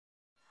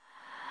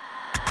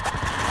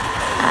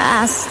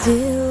I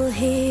still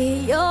hear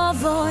your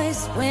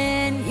voice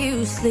when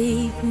you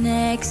sleep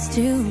next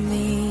to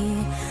me.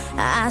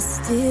 I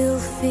still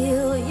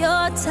feel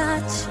your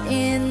touch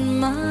in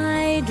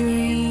my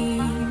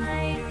dream.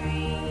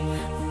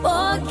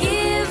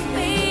 Forgive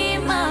me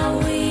my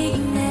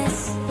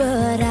weakness,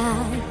 but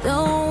I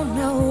don't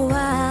know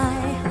why.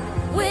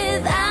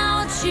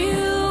 Without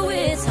you,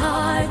 it's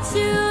hard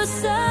to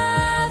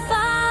survive.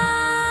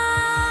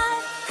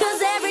 'Cause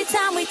every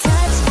time we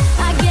touch,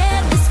 I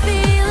get this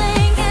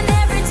feeling, and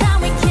every time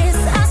we kiss,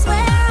 I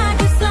swear I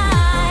could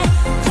fly.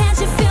 Can't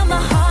you feel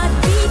my heart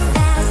beat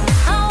fast?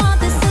 I want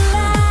this to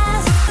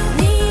last.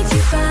 Need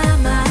you by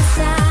my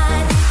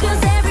side.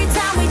 'Cause every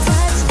time we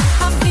touch,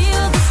 I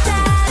feel the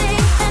static,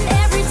 and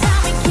every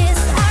time we kiss,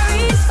 I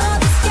reach for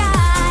the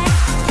sky.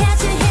 Can't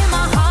you hear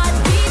my heart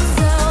beat?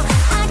 So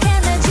I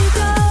can't let you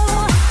go.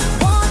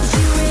 Want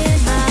you in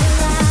my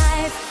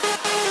life.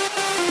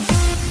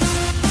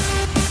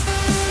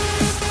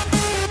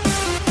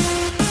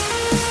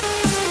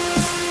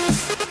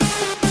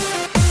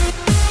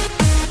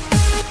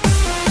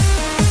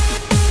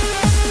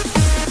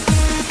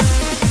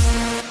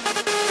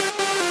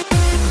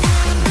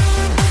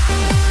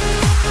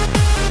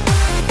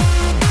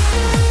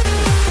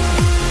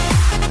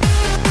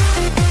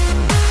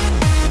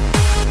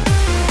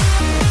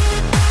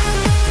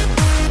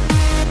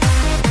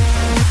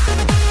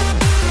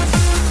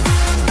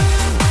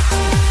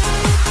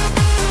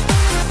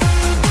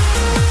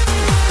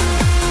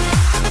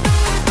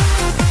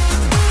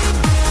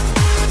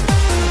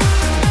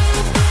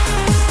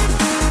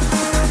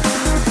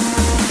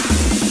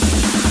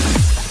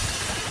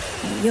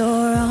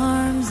 Your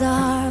arms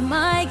are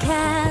my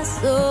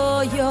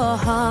castle, your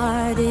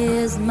heart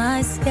is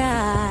my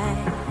sky.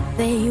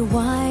 They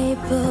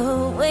wipe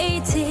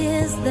away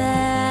tears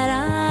that